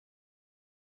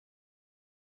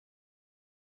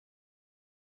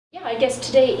Yeah, I guess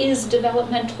today is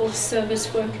Developmental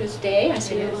Service Workers Day. I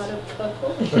see a lot of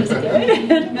purple, which is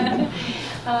good.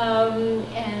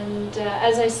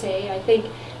 As I say, I think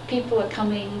people are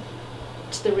coming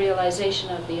to the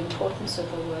realization of the importance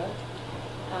of the work.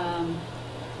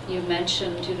 You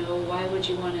mentioned, why would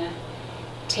you want to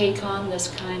take on this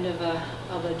kind of a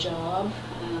job?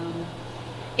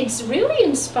 It's really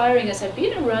inspiring, as I've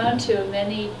been around to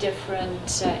many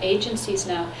different agencies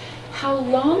now, how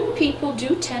long people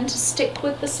do tend to stick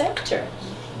with the sector.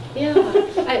 Yeah.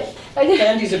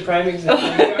 Sandee's a prime example.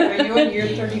 Are you in year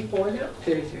 34 now?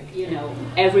 33.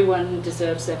 Everyone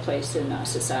deserves their place in our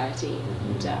society,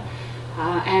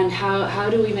 and how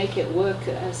do we make it work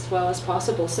as well as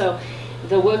possible? So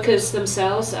the workers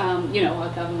themselves, our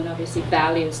government obviously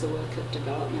values the work of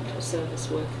developmental service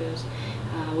workers.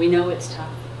 We know it's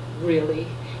tough, really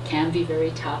can be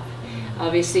very tough.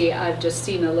 Obviously, I've just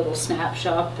seen a little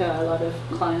snapshot, a lot of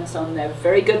clients on their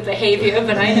very good behavior,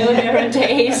 but I know there are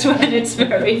days when it's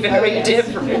very, very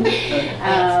different.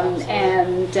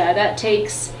 That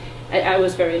takes, I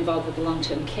was very involved with the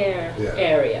long-term care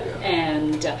area,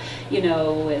 and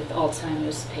with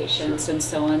Alzheimer's patients and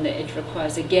so on, it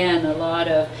requires, again, a lot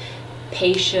of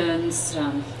patience,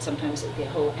 sometimes the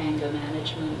whole anger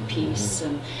management piece,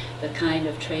 and the kind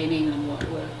of training on what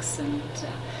works, and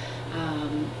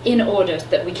in order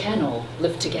that we can all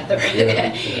live together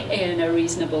in a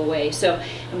reasonable way. So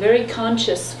I'm very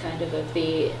conscious kind of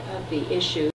the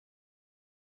issue.